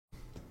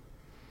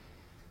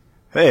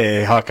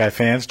Hey, Hawkeye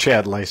fans,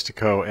 Chad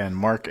Leistico and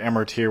Mark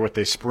Emmert here with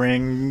a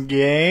spring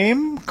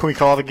game. Can we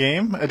call it a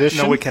game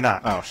edition? No, we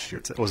cannot. Oh,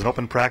 shoot. It was an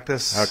open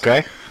practice.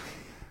 Okay.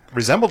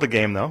 Resembled a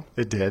game, though.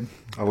 It did.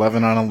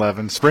 11 on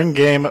 11. Spring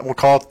game, we'll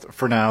call it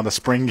for now the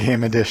spring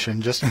game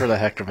edition, just for the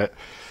heck of it.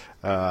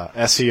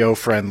 SEO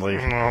friendly.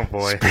 Oh,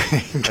 boy.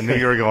 I knew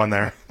you were going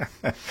there.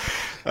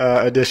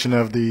 Edition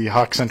of the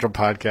Hawk Central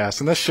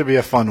podcast, and this should be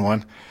a fun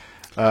one.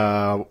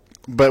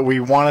 But we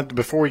wanted,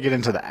 before we get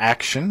into the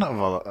action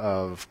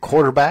of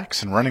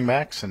quarterbacks and running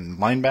backs and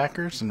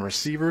linebackers and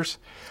receivers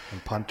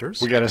And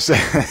punters. we got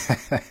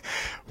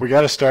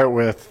to start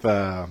with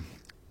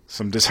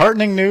some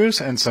disheartening news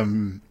and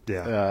some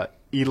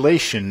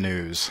elation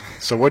news.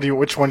 So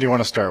which one do you want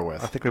to start I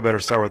with? think we better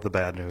start with the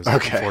bad news,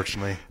 Okay.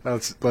 unfortunately.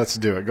 Let's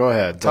do it. Go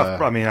ahead. Tough.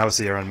 I mean,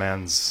 obviously, Aaron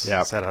Mann's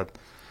Yeah. had a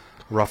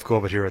rough go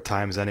of it here at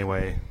times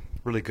anyway.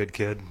 Really good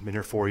kid. Been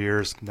here 4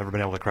 years. Never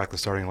been able to crack the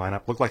starting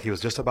lineup. Looked like he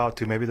was just about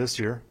to maybe this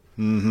year.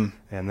 Mm-hmm.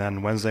 And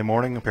then Wednesday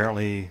morning,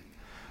 apparently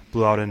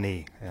blew out a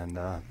knee. And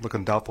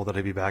looking doubtful that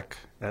he'd be back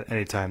at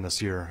any time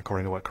this year,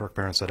 according to what Kirk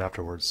Ferentz said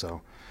afterwards.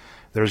 So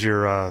there's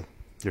your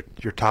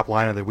top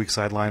line of the weak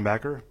side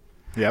linebacker.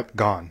 Yep.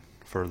 Gone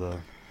for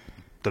the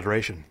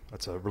duration.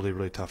 That's a really,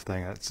 really tough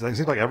thing. It seems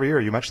like every year,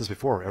 you mentioned this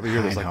before, every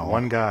year there's I know. like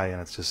one guy, and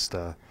it's just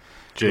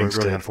Jinxed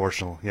really it.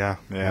 unfortunate. Yeah.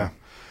 Yeah.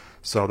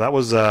 So that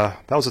was a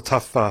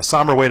tough,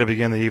 somber way to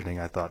begin the evening,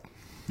 I thought.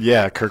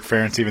 Yeah, Kirk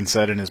Ferentz even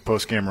said in his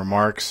post-game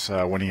remarks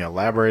when he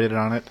elaborated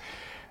on it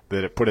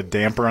that it put a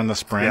damper on the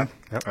spring.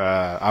 Yep.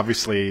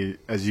 Obviously,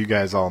 as you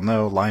guys all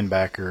know,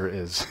 linebacker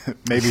is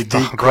maybe the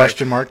Right.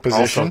 question mark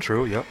position. Also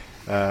true, yep.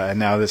 And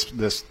now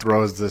this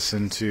throws this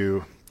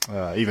into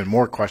even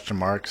more question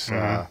marks.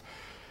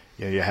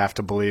 You have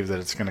to believe that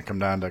it's going to come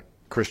down to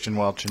Christian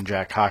Welch and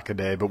Jack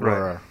Hockaday, but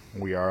Right.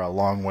 we are a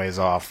long ways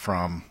off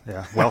from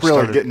Welch really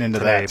started getting into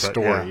today, that but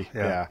story.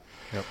 yeah.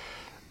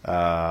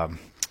 Yep.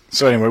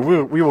 So anyway,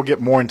 we will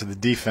get more into the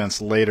defense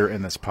later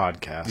in this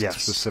podcast.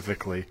 Yes.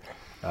 Specifically,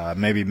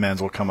 maybe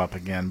men's will come up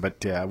again. But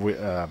yeah,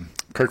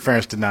 Kirk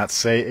Ferentz did not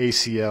say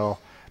ACL,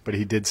 but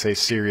he did say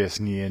serious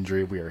knee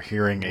injury. We are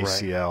hearing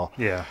ACL,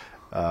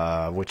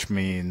 which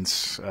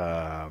means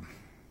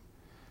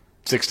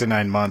 6 to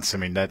 9 months. I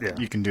mean that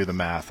you can do the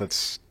math.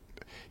 That's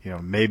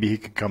maybe he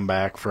could come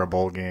back for a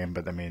bowl game,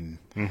 but I mean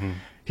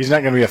he's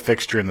not going to be a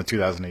fixture in the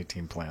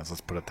 2018 plans. Let's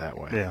put it that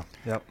way. Yeah.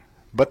 Yep.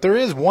 But there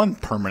is one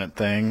permanent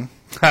thing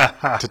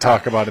to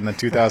talk about in the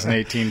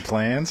 2018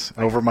 plans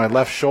over my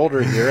left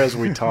shoulder here as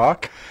we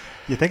talk.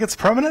 You think it's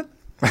permanent?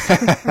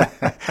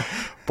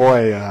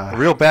 Boy, A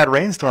real bad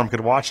rainstorm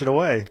could wash it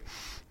away.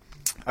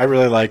 I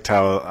really liked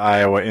how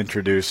Iowa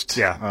introduced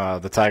Yeah.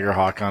 the Tiger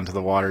Hawk onto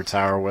the water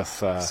tower with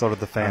So did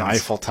the fans. an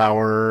Eiffel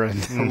Tower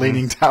and the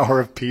Leaning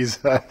Tower of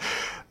Pisa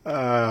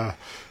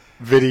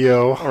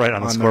video Right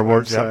on the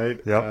scoreboard. their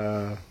website.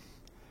 Yep.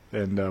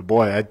 And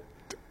boy,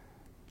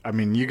 I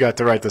mean, you got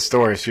to write the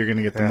story, so you're going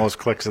to get the most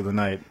clicks of the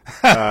night.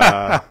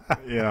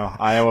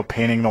 Iowa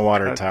painting the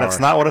water tower. That's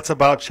not what it's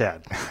about,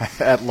 Chad.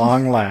 At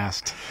long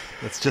last.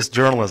 It's just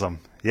journalism.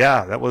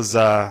 Yeah, that was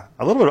a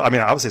little bit,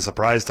 obviously a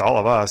surprise to all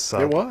of us.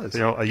 It was.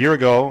 A year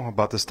ago,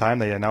 about this time,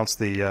 they announced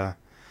the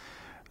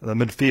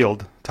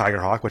midfield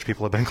Tiger Hawk, which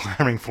people have been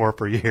clamoring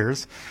for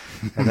years.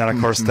 And then, of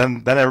course,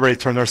 then everybody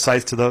turned their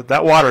sights to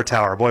that water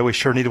tower. Boy, we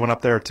sure need one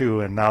up there, too.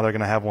 And now they're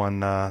going to have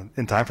one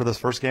in time for this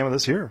first game of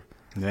this year.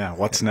 Yeah,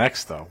 what's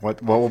next, though?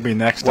 What will be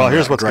next Well, on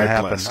here's that what's going to gripe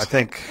happen. list? I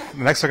think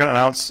next they're going to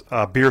announce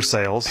beer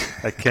sales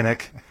at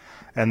Kinnick,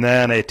 and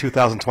then a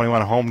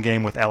 2021 home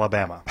game with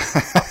Alabama.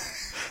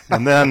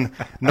 And then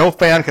no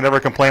fan can ever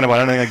complain about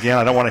anything again.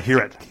 I don't want to hear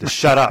it. Just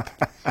shut up.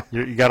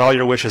 You got all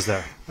your wishes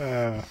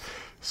there.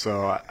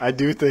 So I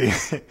do think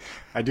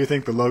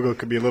the logo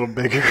could be a little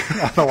bigger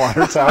on the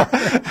water tower.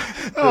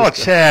 Oh,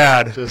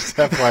 Chad. Just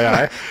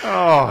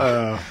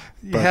FYI.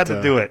 You had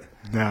to do it.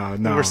 No.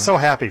 We were so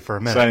happy for a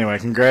minute. So anyway,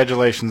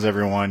 congratulations,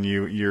 everyone.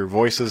 Your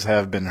voices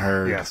have been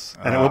heard. Yes,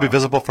 and it will be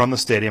visible from the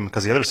stadium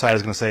because the other side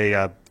is going to say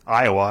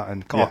Iowa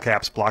in all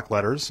caps, block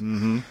letters.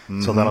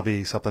 So that'll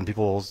be something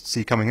people will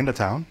see coming into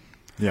town.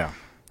 Yeah.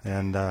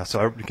 And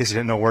so in case you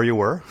didn't know where you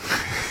were,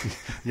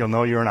 you'll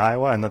know you're in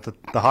Iowa and that the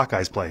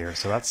Hawkeyes play here.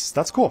 So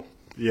that's cool.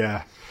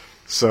 Yeah.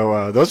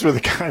 So those were the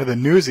kind of the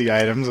newsy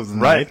items of the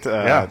Right.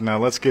 night. Now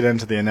let's get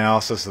into the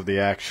analysis of the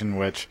action,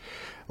 which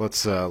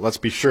let's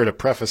be sure to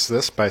preface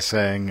this by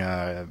saying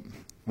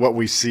what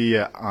we see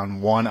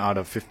on 1 out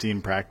of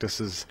 15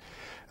 practices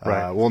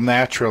will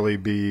naturally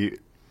be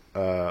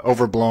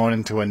overblown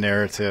into a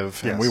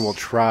narrative, and we will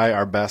try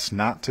our best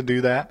not to do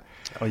that.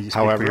 Oh, you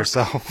speak for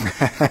yourself.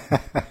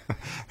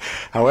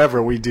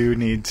 However, we do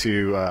need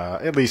to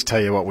at least tell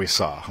you what we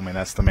saw. I mean,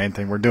 that's the main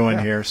thing we're doing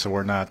here, so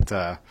we're not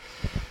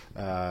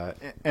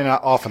and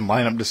often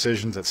lineup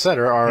decisions, et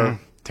cetera, are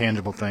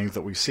tangible things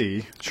that we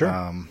see. Sure.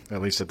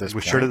 At least at this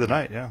point. We sure did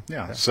tonight, yeah.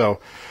 Yeah. So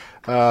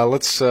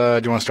let's. Do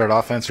you want to start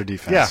offense or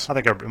defense? Yeah, I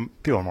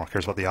think people more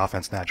cares about the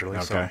offense naturally.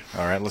 Okay. So.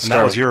 All right. Let's And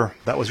start.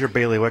 that was your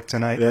bailiwick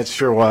tonight. That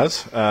sure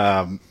was.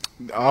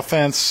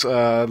 Offense.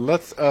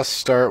 Let us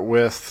start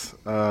with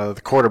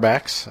the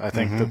quarterbacks. I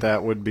think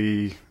that would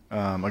be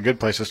a good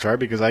place to start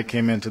because I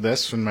came into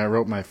this and I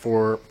wrote my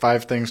 5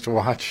 things to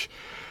watch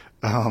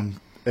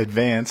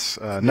advance.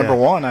 Number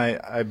one,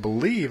 I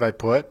believe I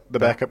put the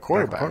backup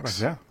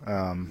quarterbacks.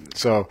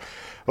 So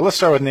let's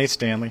start with Nate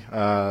Stanley.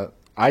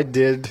 I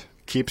did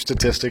keep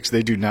statistics.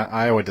 They do not.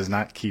 Iowa does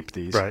not keep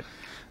these. Right.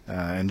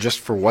 And just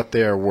for what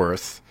they are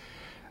worth,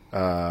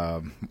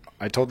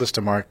 I told this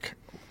to Mark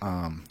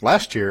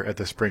last year at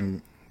the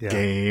spring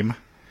game.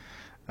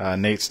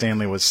 Nate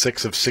Stanley was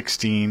 6 of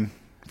 16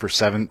 for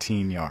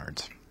 17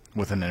 yards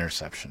with an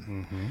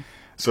interception. Mm-hmm.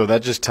 So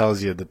that just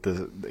tells you that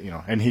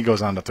and he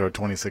goes on to throw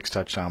 26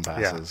 touchdown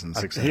passes and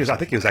 6. I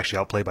think he was actually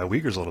outplayed by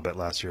Uyghurs a little bit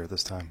last year at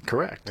this time.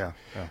 Correct. Yeah.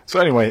 So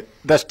anyway,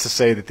 that's to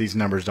say that these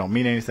numbers don't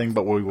mean anything,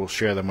 but we will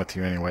share them with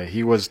you anyway.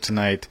 He was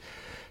tonight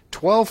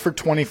 12 for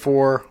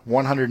 24,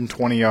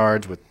 120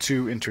 yards with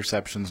 2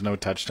 interceptions, no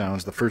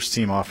touchdowns. The first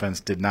team offense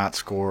did not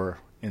score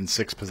in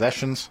 6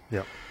 possessions.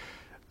 Yep.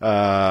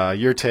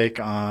 Your take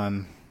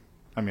on?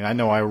 I mean, I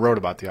know I wrote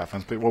about the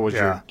offense, but what was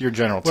your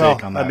general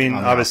take on that? I mean,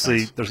 obviously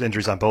offense? There's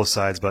injuries on both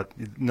sides, but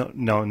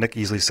no, Nick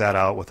Easley sat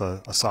out with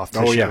a soft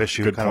tissue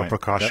issue, Good kind point. of a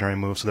precautionary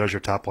move. So there's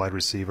your top wide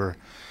receiver.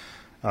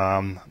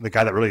 The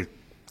guy that really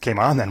came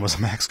on then was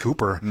Max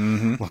Cooper.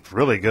 Mm-hmm. Looked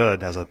really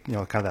good as a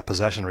kind of that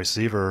possession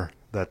receiver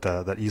that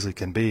Easley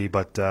can be.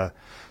 But so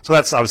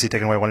that's obviously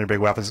taking away one of your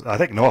big weapons. I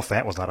think Noah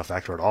Fant was not a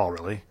factor at all,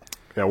 really.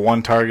 Yeah,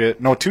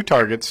 2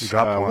 targets,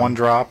 one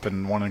drop,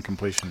 and 1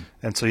 incompletion.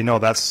 And so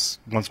that's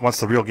once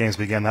the real games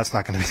begin, that's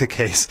not going to be the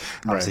case.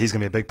 Obviously, he's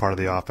going to be a big part of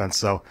the offense.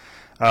 So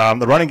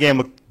the running game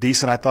looked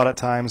decent, I thought, at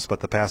times,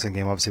 but the passing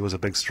game obviously was a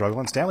big struggle.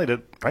 And Stanley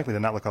did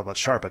not look all that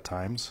sharp at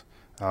times.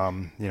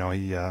 Those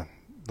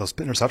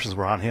interceptions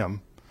were on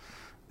him.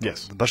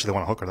 Yes, especially the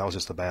one on Hooker. That was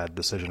just a bad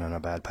decision and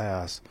a bad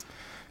pass.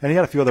 And he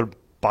had a few other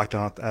batted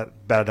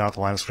down at the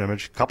line of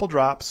scrimmage. A couple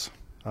drops.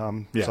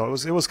 So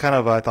it was kind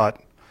of, I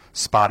thought,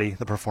 spotty,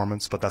 the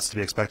performance, but that's to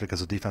be expected because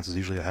the defense is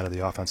usually ahead of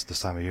the offense at this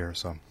time of year.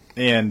 So,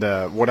 and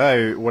what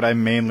I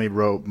mainly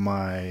wrote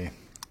my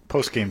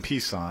post-game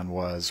piece on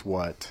was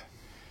was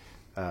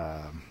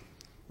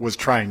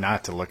trying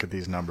not to look at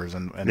these numbers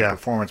and the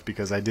performance,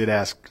 because I did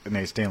ask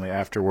Nate Stanley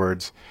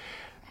afterwards,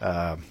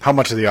 how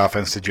much of the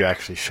offense did you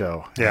actually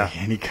show? Yeah,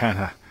 and he kind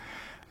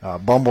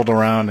of bumbled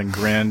around and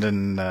grinned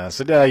and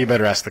said, "Yeah, you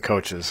better ask the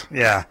coaches."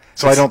 Yeah.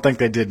 So I don't think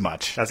they did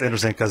much. That's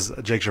interesting because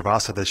Jake Gervais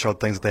said they showed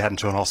things that they hadn't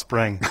shown all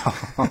spring.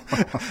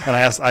 And I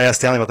asked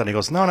Stanley about that, and he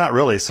goes, "No, not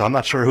really." So I'm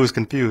not sure who's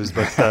confused,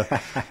 but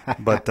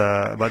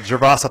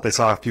Gervais thought they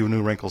saw a few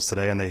new wrinkles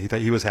today, and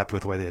he was happy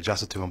with the way they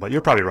adjusted to him. But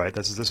you're probably right.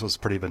 This was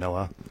pretty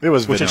vanilla. It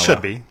was which vanilla. It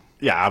should be.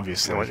 Yeah,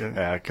 obviously.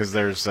 Yeah, because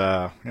there's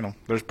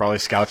there's probably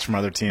scouts from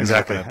other teams.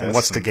 Exactly. Looking at this and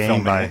what's to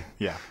gain by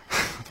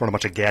throwing a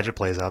bunch of gadget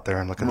plays out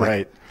there and looking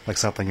like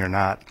something you're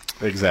not.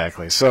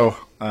 Exactly. So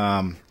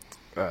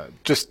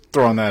just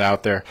throwing that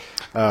out there.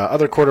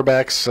 Other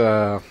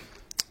quarterbacks.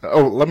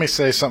 Let me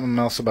say something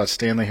else about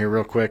Stanley here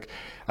real quick.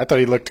 I thought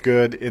he looked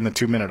good in the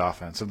 2-minute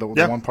offense. The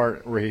one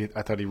part where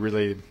I thought he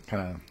really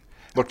kind of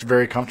looked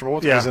very comfortable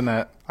with was in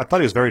that. I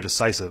thought he was very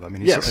decisive. I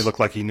mean, he certainly looked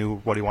like he knew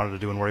what he wanted to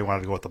do and where he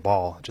wanted to go with the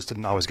ball. Just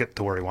didn't always get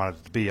to where he wanted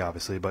it to be,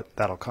 obviously, but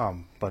that'll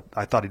come. But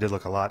I thought he did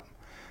look a lot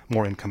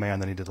more in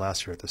command than he did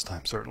last year at this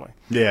time, certainly.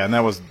 Yeah, and that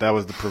was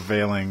the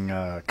prevailing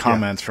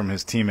comments from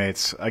his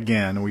teammates.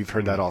 Again, we've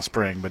heard that all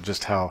spring, but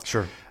just how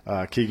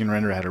Keegan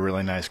Render had a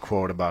really nice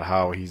quote about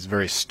how he's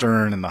very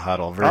stern in the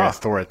huddle, very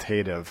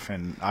authoritative,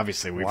 and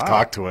obviously we've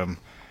talked to him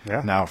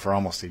now for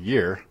almost a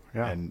year.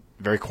 Yeah. And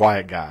very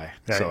quiet guy.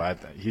 Yeah, so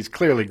he's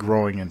clearly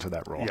growing into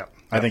that role. Yeah.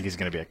 I think he's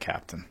going to be a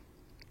captain.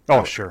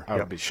 Oh, sure. I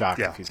would be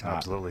shocked if he's not.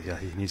 Absolutely. Yeah,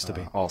 he needs to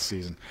be. All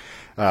season.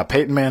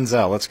 Peyton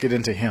Manziel, let's get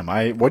into him.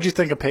 What do you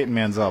think of Peyton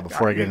Manziel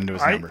before I get into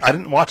his numbers? I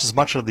didn't watch as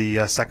much of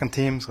the second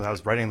team, so I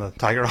was writing the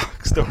Tiger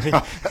Hawk story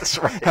that's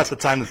right. at the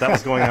time that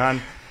was going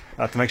on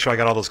to make sure I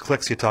got all those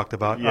clicks you talked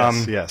about.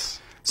 Yes.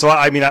 So,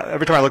 I mean,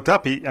 every time I looked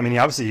up,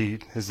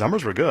 his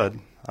numbers were good.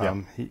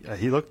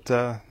 He looked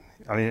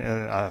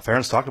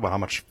Ferentz talked about how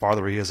much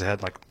farther he is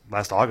ahead. Like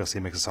last August, he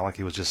makes it sound like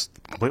he was just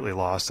completely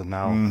lost, and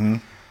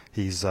now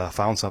he's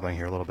found something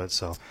here a little bit.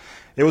 So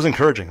it was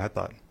encouraging, I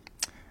thought.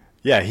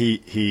 Yeah,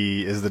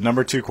 he is the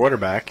number 2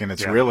 quarterback, and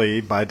it's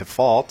really by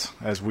default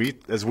as we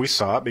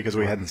saw it, because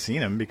we hadn't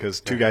seen him because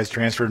 2 guys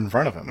transferred in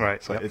front of him.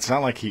 Right. So it's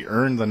not like he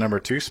earned the number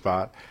 2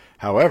 spot.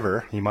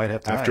 However, he might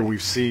have tonight. After we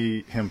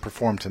see him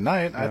perform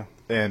tonight,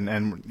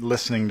 and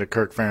listening to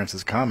Kirk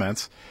Ferentz's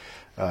comments.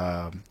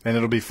 And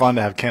it'll be fun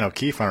to have Ken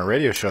O'Keefe on a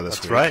radio show this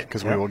week. That's right,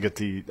 because we will get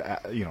to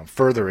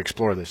further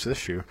explore this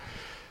issue.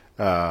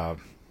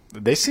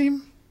 They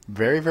seem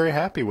very, very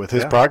happy with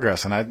his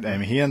progress, and I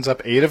mean he ends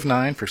up 8 of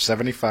 9 for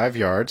 75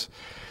 yards.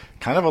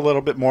 Kind of a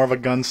little bit more of a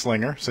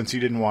gunslinger, since you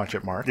didn't watch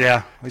it, Mark.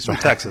 Yeah, he's from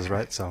Texas,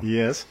 right? So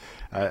yes,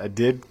 I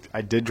did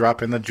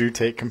drop in the Drew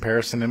Tate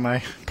comparison in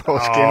my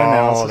post game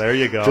analysis. Oh, there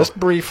you go. Just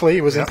briefly,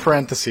 it was in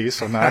parentheses,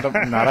 so not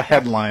a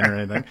headline or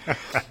anything.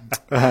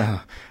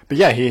 But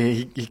yeah,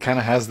 he kind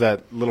of has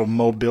that little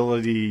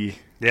mobility,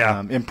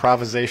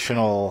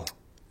 improvisational.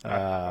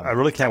 I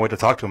really can't wait to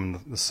talk to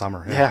him this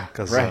summer. Yeah,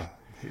 because right.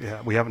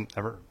 we haven't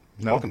ever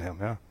poking him.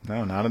 Yeah,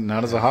 no,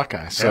 not as a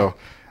Hawkeye. So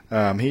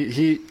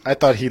I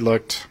thought he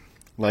looked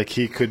like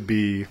he could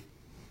be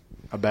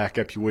a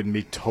backup you wouldn't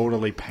be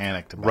totally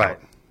panicked about. Right.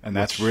 And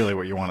that's really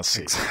what you want to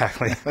see.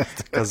 Exactly,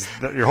 because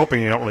you're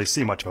hoping you don't really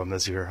see much of him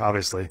this year,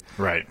 obviously.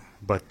 Right.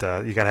 But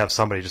you got to have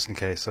somebody just in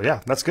case. So,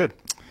 yeah, that's good.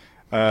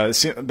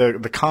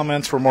 The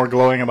comments were more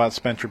glowing about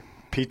Spencer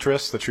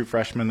Petras, the true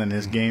freshman, than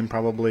his game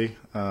probably.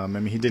 I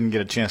mean, he didn't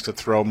get a chance to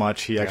throw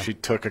much. He actually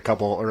took a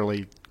couple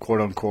early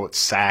quote-unquote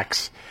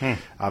sacks.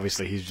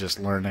 Obviously, he's just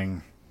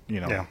learning,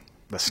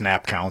 the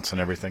snap counts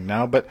and everything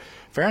now. But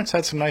Ferentz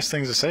had some nice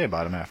things to say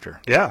about him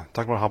after. Yeah,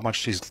 talk about how much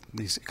he's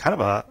kind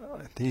of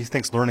he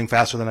thinks learning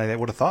faster than I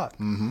would have thought.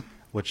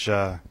 Which,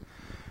 I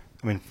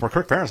mean, for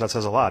Kirk Ferentz, that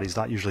says a lot. He's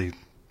not usually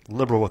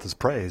liberal with his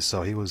praise,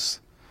 so he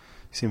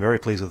seemed very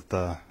pleased with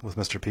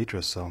Mr.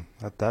 Petras. So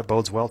that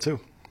bodes well too.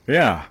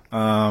 Yeah.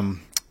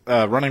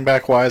 Running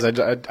back wise,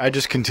 I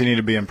just continue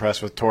to be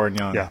impressed with Torin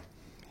Young. Yeah,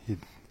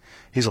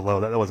 he's a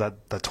low. That was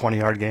that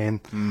 20-yard gain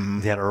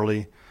he had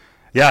early.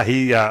 Yeah,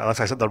 like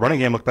I said, the running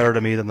game looked better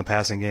to me than the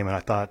passing game, and I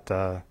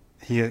thought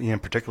he in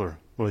particular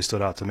really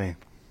stood out to me.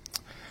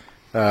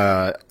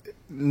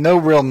 No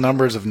real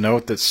numbers of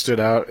note that stood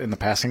out in the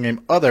passing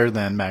game other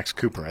than Max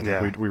Cooper. I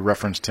think we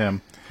referenced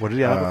him. What did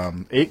he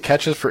have? 8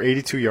 catches for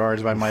 82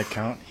 yards by my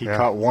count. He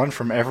caught one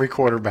from every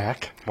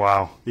quarterback.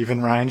 Wow.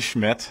 Even Ryan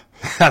Schmidt.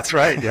 That's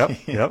right.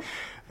 Yep.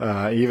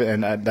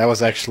 That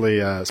was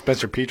actually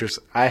Spencer Petras.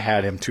 I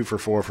had him 2 for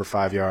 4 for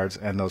 5 yards,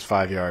 and those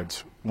 5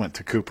 yards went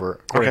to Cooper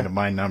according to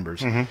my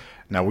numbers.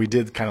 Now we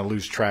did kind of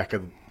lose track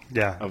of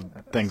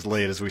things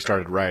late as we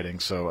started writing,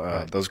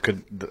 so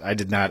I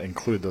did not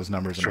include those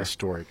numbers in my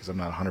story because I'm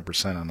not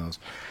 100% on those.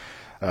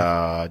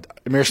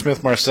 Ihmir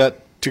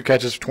Smith-Marsette, 2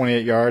 catches for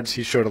 28 yards.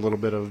 He showed a little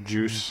bit of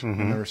juice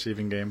in the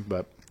receiving game.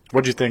 But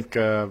what do you think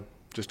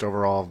just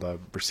overall of the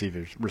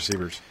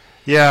receivers?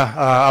 Yeah,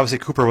 obviously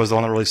Cooper was the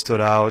one that really stood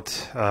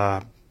out.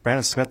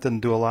 Brandon Smith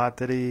didn't do a lot,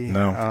 did he?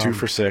 No, 2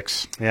 for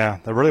 6. Yeah,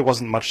 there really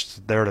wasn't much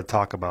there to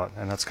talk about,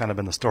 and that's kind of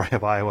been the story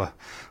of Iowa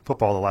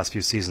football the last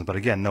few seasons. But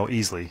again, no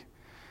Easley.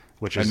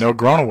 And no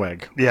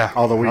Groneweg. Yeah.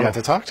 Although we got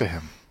to talk to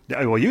him.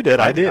 Yeah, well, you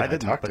did. I did. I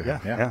talked to him.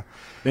 Yeah.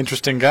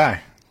 Interesting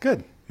guy.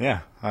 Good.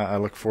 Yeah. I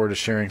look forward to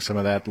sharing some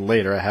of that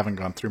later. I haven't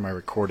gone through my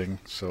recording,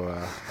 so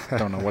I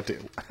don't know what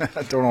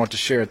to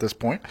share at this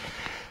point.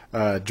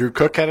 Drew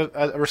Cook had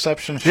a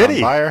reception. Did Sean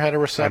he? Beyer had a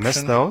reception. I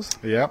missed those.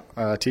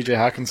 Yep. T.J.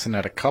 Hawkinson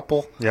had a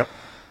couple. Yep.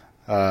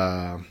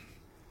 And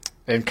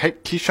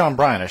Keyshawn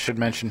Bryant, I should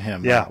mention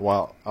him. Yeah.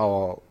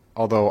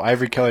 Although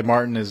Ivory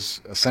Kelly-Martin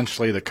is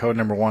essentially the code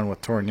number 1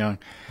 with Torin Young,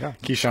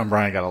 Keyshawn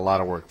Bryant got a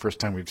lot of work. First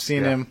time we've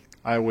seen him.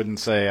 I wouldn't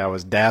say I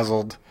was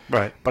dazzled,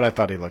 right? But I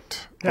thought he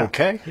looked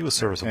okay. He was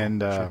serviceable.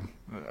 And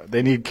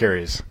they need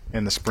carries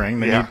in the spring.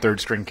 They need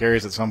third-string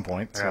carries at some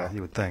point. So. Yeah,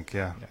 you would think,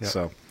 yeah.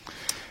 So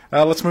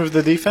let's move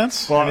to the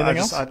defense. Well, anything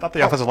else? I thought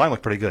the offensive line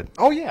looked pretty good.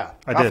 Oh, yeah.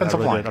 I did. I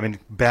really did. I mean,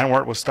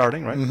 Banwart was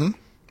starting, right? Mm-hmm.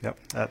 Yep,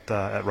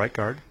 at right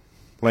guard.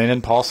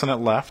 Landon Paulson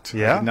at left.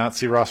 Yeah. I did not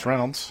see Ross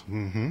Reynolds.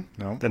 Mm-hmm.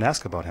 No. Didn't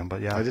ask about him,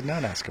 but yeah. I did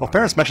not ask about him. Well,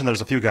 parents mentioned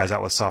there's a few guys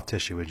out with soft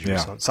tissue injury,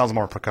 so it sounds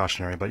more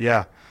precautionary. But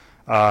yeah,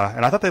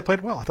 and I thought they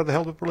played well. I thought they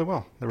held up really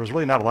well. There was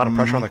really not a lot of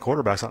pressure on the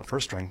quarterbacks, not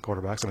first-string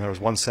quarterbacks. I mean, there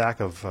was 1 sack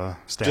of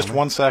Stanley. Just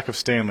 1 sack of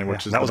Stanley,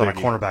 which is that was on a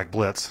cornerback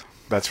blitz.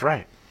 That's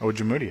right.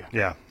 Ojemudia.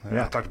 Yeah.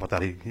 I talked about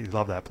that. He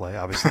loved that play,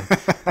 obviously.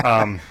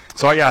 I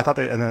thought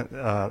and then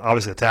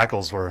obviously the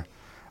tackles were.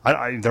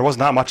 There was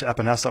not much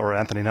Epinesa or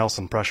Anthony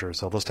Nelson pressure,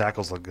 so those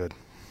tackles look good.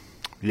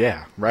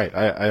 Yeah, right.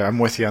 I'm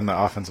with you on the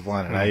offensive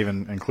line, and I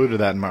even included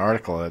that in my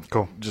article.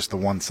 Cool. Just the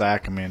 1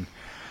 sack. I mean,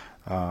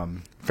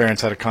 Ferentz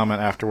had a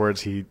comment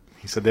afterwards. He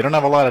said they don't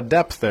have a lot of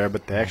depth there,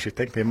 but they actually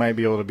think they might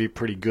be able to be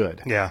pretty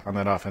good on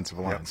that offensive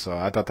line. Yep. So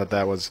I thought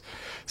that was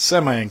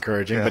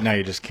semi-encouraging, but now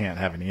you just can't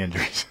have any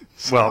injuries.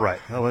 So. Well,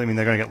 right. Well, I mean,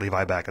 they're going to get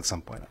Levi back at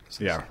some point.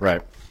 Yeah,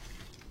 right.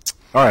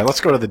 All right,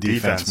 let's go to the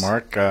defense.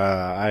 Mark.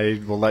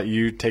 I will let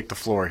you take the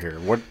floor here.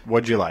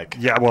 What'd you like?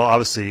 Yeah, well,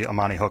 obviously,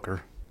 Amani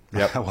Hooker.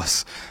 Yep.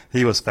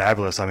 He was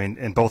fabulous. I mean,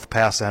 in both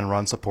pass and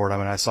run support. I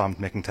mean, I saw him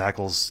making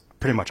tackles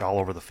pretty much all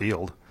over the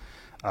field.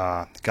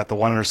 Got the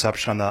 1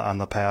 interception on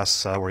the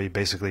pass where he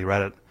basically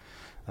read it.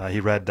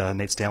 He read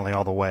Nate Stanley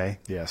all the way.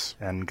 Yes.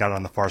 And got it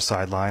on the far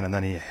sideline, and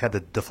then he had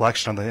the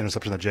deflection on the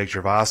interception that Jake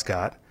Gervais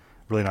got.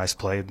 Really nice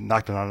play.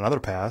 Knocked it on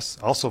another pass.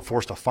 Also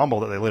forced a fumble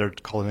that they later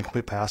called an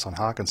incomplete pass on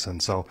Hawkinson.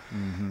 So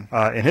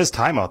in his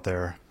time out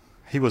there,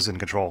 he was in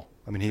control.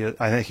 I mean,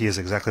 I think he is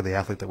exactly the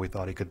athlete that we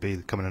thought he could be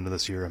coming into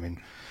this year. I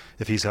mean,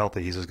 if he's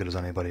healthy, he's as good as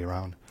anybody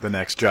around. The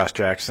next Josh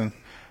Jackson?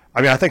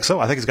 I mean, I think so.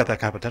 I think he's got that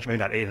kind of potential. Maybe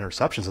not 8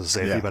 interceptions as a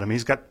safety, but I mean,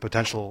 he's got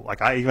potential.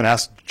 Like I even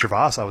asked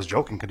Gervais, I was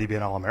joking, could he be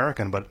an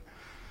All-American? But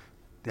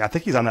I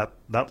think he's on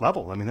that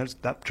level. I mean, there's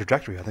that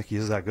trajectory. I think he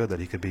is that good that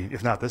he could be,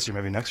 if not this year,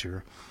 maybe next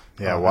year.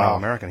 Yeah, wow.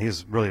 All-American.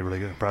 He's really, really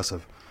good,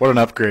 impressive. What an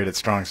upgrade at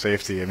strong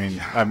safety. I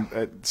mean,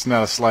 it's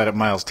not a slight at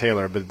Miles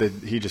Taylor, but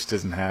he just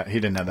didn't have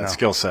that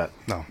skill set.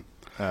 No.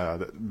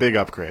 big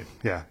upgrade.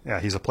 Yeah,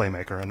 he's a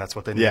playmaker, and that's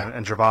what they need. Yeah.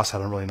 And Gervais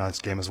had a really nice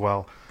game as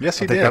well. Yes,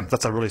 he I think did.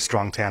 that's a really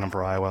strong tandem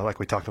for Iowa. Like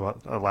we talked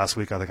about last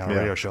week, I think, on a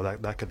radio show,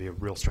 that could be a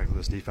real strength of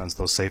this defense,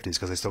 those safeties,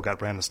 because they still got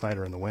Brandon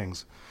Snyder in the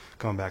wings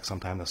coming back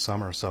sometime this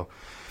summer. So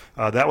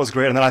that was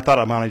great. And then I thought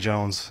Amani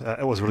Jones,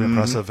 it was really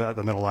impressive at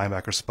the middle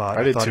linebacker spot.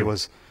 I did thought too. he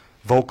was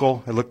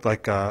vocal. It looked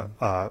like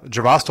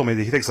Gervais told me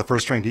that he thinks the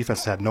first-string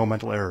defense had no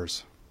mental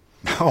errors.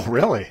 Oh,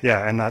 really?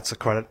 Yeah, and that's a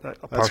credit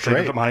partially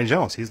great. to Monty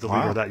Jones. He's the leader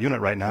Wow. of that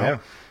unit right now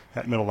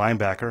at middle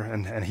linebacker,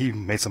 and he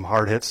made some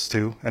hard hits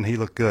too, and he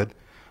looked good.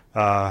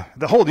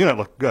 The whole unit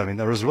looked good. I mean,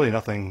 there was really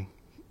nothing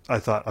I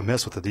thought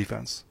amiss with the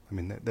defense. I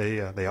mean,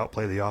 they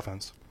outplayed the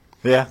offense.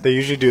 Yeah, they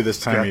usually do this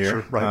time of year.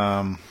 Sure,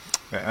 right.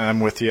 I'm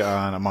with you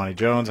on Amani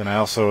Jones, and I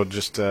also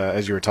just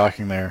as you were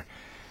talking there,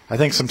 I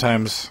think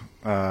sometimes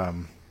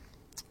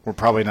we're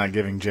probably not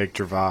giving Jake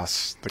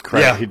Gervais the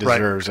credit he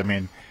deserves. Right. I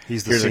mean,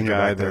 he's the here's a senior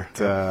guy back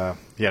that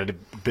he had a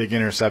big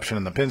interception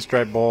in the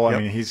Pinstripe Bowl. Yep.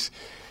 I mean, he's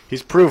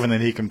proven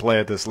that he can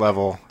play at this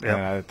level, Yep.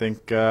 and I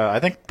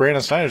think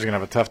Brandon Snyder's going to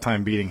have a tough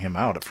time beating him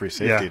out at free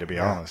safety. To be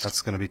honest,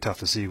 that's going to be tough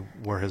to see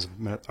where his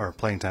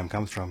playing time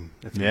comes from.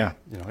 If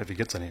he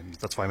gets any.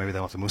 That's why maybe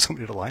they'll have to move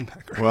somebody to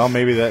linebacker. Well,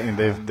 maybe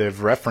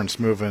they've referenced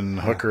moving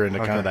Hooker into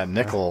kind of that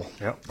nickel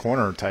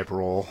corner type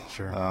role.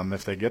 Sure.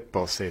 If they get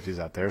both safeties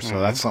out there, so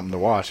that's something to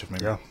watch.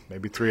 If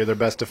maybe three of their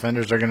best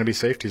defenders are going to be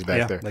safeties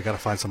back there. They got to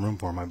find some room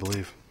for him, I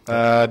believe.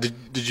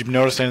 Did you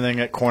notice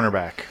anything at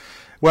cornerback?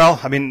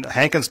 Well, I mean,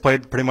 Hankins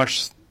played pretty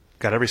much,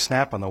 got every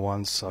snap on the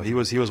ones, so he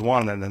was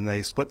one, and then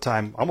they split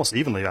time almost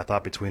evenly, I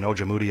thought, between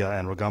Ojemudia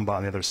and Rugamba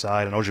on the other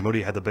side. And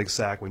Ojemudia had the big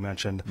sack we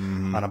mentioned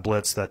on a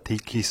blitz that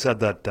he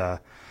said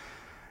that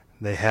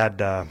they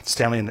had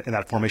Stanley in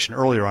that formation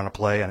earlier on a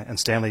play, and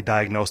Stanley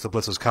diagnosed the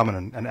blitz was coming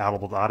and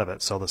audibled out of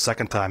it. So the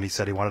second time he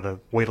said he wanted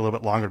to wait a little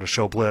bit longer to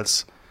show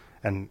blitz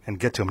and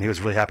get to him. And he was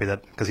really happy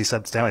that, because he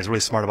said Stanley's really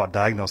smart about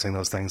diagnosing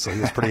those things, so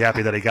he was pretty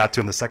happy that he got to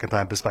him the second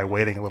time just by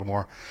waiting a little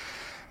more.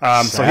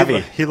 So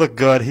he looked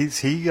good. He's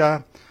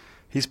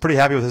pretty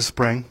happy with his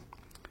spring.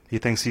 He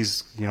thinks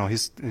he's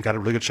got a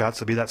really good shot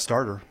to be that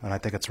starter, and I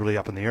think it's really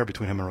up in the air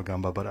between him and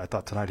Rugamba. But I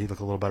thought tonight he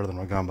looked a little better than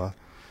Rugamba.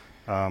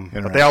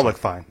 But they all look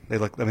fine.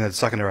 The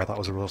secondary I thought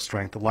was a real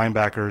strength. The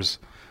linebackers,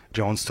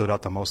 Jones stood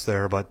out the most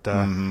there, but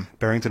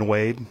Barrington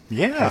Wade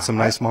had some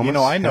nice moments.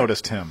 I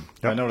noticed him.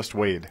 Yep. I noticed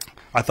Wade.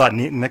 I thought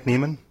Nick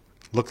Neiman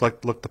looked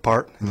the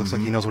part. It looks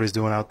like he knows what he's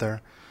doing out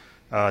there.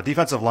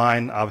 Defensive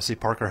line, obviously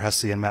Parker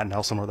Hesse and Matt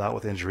Nelson were out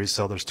with injuries,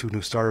 so there's two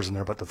new starters in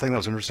there. But the thing that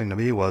was interesting to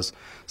me was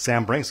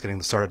Sam Brinks getting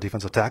the start at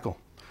defensive tackle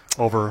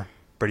over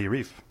Brady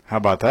Reef. How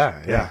about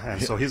that? Yeah,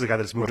 and so he's the guy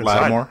that's moved with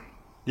inside. Lattimore?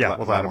 Yeah,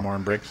 with Lattimore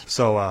and Brinks.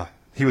 So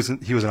he was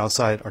an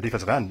outside or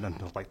defensive end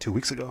until like 2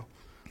 weeks ago.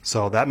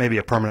 So that may be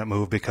a permanent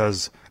move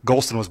because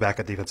Golston was back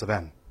at defensive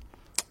end.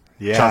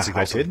 Yeah, Chauncey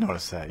I Golston. did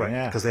notice that. Right,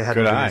 yeah, because they had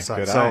good him eye. inside.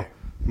 Good so eye.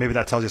 maybe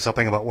that tells you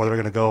something about where they're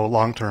going to go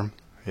long term.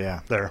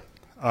 Yeah, there.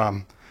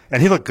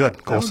 And he looked good,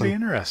 Golston. That would be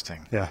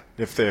interesting. Yeah.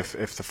 If the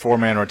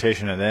 4-man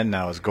rotation at end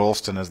now is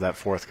Golston as that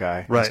fourth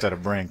guy instead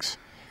of Brinks.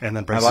 And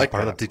then Brinks is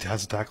part of the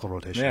defensive tackle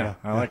rotation. Yeah,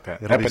 I like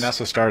that.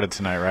 Epinesa started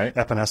tonight, right?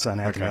 Epinesa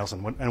and Anthony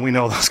Nelson. And we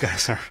know those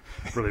guys are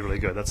really, really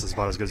good. That's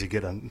about as good as you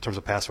get in terms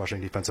of pass rushing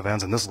defensive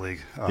ends in this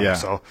league.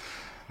 So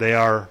they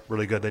are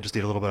really good. They just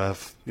need a little bit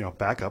of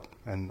backup,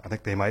 and I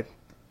think they might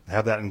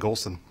have that in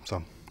Golston.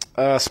 So.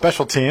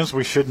 Special teams,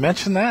 we should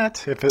mention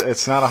that.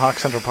 It's not a Hawk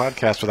Central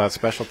podcast without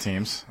special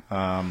teams.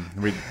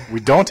 We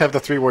don't have the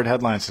 3-word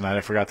headlines tonight.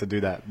 I forgot to do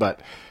that, but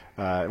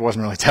it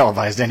wasn't really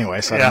televised anyway,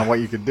 so I don't know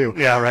what you could do.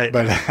 Yeah, right.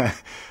 But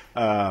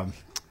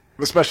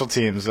the special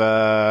teams,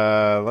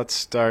 let's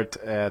start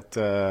at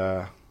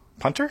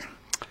punter.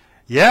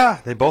 Yeah,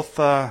 they both,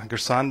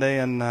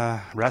 Gersande and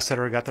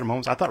Rassetter got their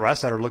moments. I thought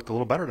Rassetter looked a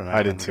little better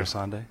tonight than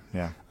Gersande.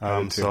 Yeah,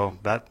 I did too. So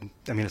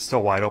it's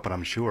still wide open,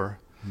 I'm sure.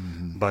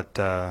 But,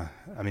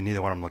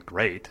 neither one of them looked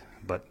great,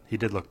 but he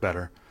did look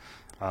better.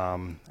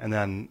 And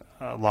then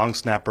long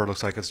snapper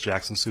looks like it's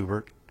Jackson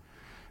Subert.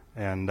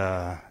 And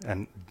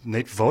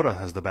Nate Voda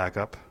has the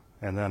backup.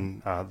 And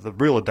then the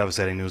real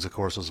devastating news, of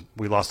course, was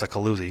we lost a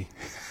Calusi.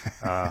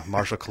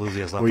 Marshall Calusi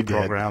has left the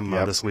program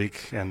this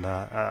week. And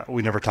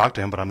we never talked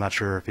to him, but I'm not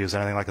sure if he was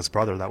anything like his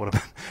brother. That would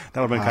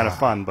have been kind of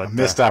fun. But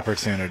missed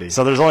opportunity.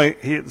 So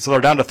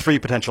they're down to 3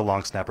 potential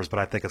long snappers, but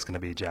I think it's going to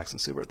be Jackson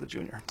Subert, the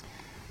junior.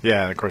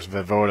 Yeah, and of course,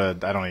 Voda,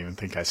 I don't even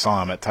think I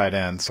saw him at tight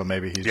end, so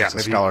maybe he's just a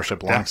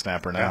scholarship long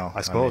snapper now. Yeah,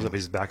 I suppose if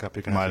he's back up,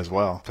 you can might as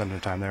well spend your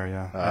time there,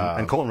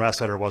 and Colton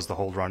Rassetter was the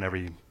holder on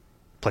every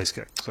place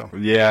kick. So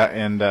yeah,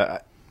 and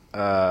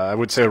I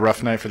would say a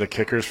rough night for the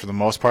kickers for the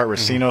most part.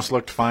 Racinos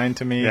looked fine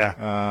to me.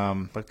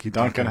 Yeah. But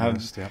Duncan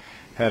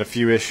had a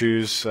few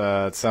issues.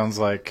 It sounds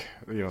like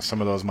some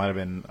of those might have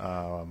been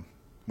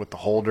with the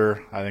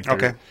holder. I think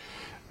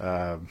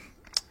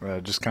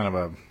just kind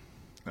of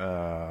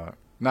a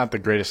not the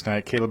greatest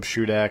night. Caleb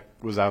Shudak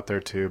was out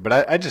there too,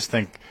 but I just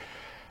think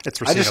I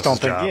just don't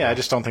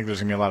think there's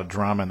gonna be a lot of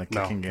drama in the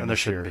kicking game. And there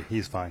shouldn't be.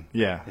 He's fine.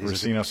 Yeah,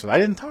 Racinos. I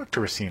didn't talk to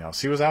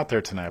Racinos. He was out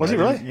there tonight. Was he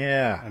really?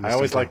 Yeah, I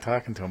always like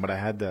talking to him, but I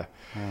had to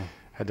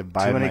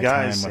buy my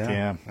time with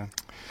him.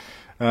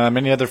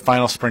 Any other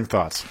final spring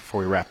thoughts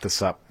before we wrap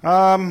this up?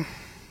 Or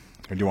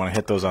do you want to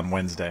hit those on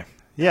Wednesday?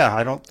 Yeah,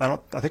 I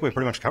think we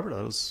pretty much covered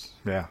those.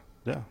 Yeah.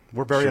 Yeah,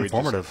 we're very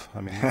informative.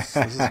 I mean, this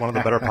is one of the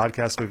better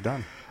podcasts we've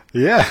done.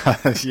 Yeah,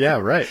 yeah,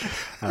 right.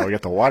 We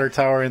got the water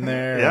tower in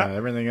there. Yeah.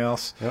 Everything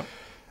else. Yep.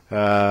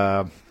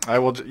 I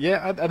will.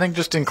 Yeah, I think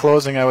just in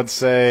closing, I would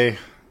say,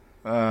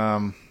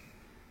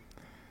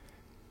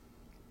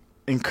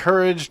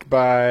 encouraged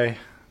by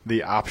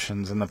the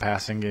options in the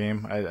passing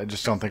game. I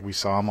just don't think we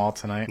saw them all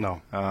tonight.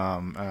 No.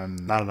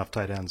 And not enough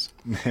tight ends.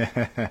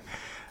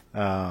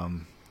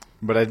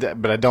 But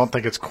I don't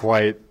think it's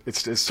quite.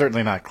 It's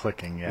certainly not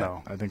clicking yet.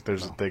 No. I think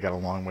they got a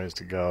long ways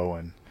to go,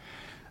 and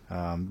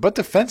but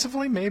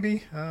defensively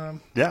maybe.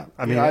 Yeah,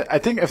 I mean, I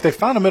think if they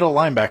found a middle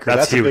linebacker,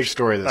 that's a big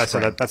story this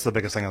spring. That's the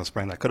biggest thing in the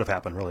spring that could have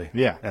happened, really.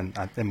 Yeah, and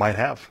it might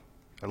have.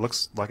 It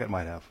looks like it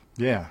might have.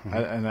 Yeah,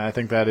 and I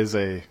think that is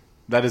a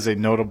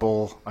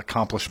notable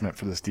accomplishment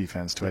for this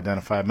defense to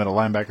identify a middle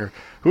linebacker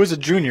who is a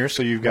junior.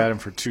 So you've got him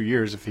for 2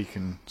 years if he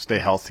can stay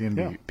healthy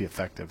and be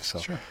effective. So.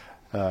 Sure.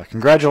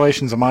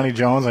 Congratulations, Amani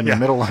Jones, on your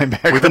middle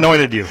linebacker. We've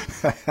anointed you.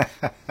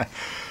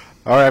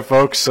 All right,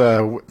 folks.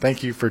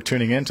 Thank you for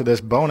tuning in to this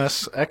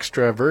bonus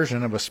extra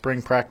version of a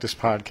spring practice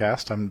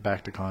podcast. I'm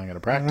back to calling it a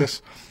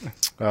practice.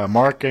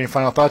 Mark, any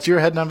final thoughts?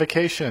 You're heading on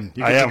vacation.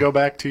 You get to go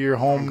back to your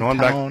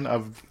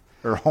hometown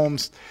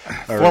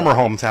former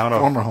hometown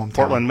of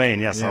Portland, Maine.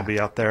 Yes, Yeah. I'll be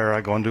out there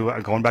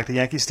going back to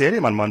Yankee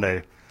Stadium on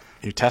Monday.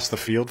 You test the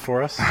field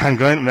for us? I'm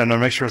going to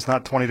make sure it's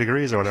not 20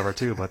 degrees or whatever,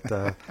 too.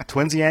 But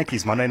Twins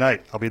Yankees Monday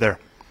night. I'll be there.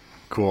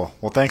 Cool.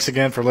 Well, thanks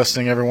again for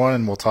listening, everyone,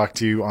 and we'll talk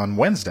to you on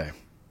Wednesday.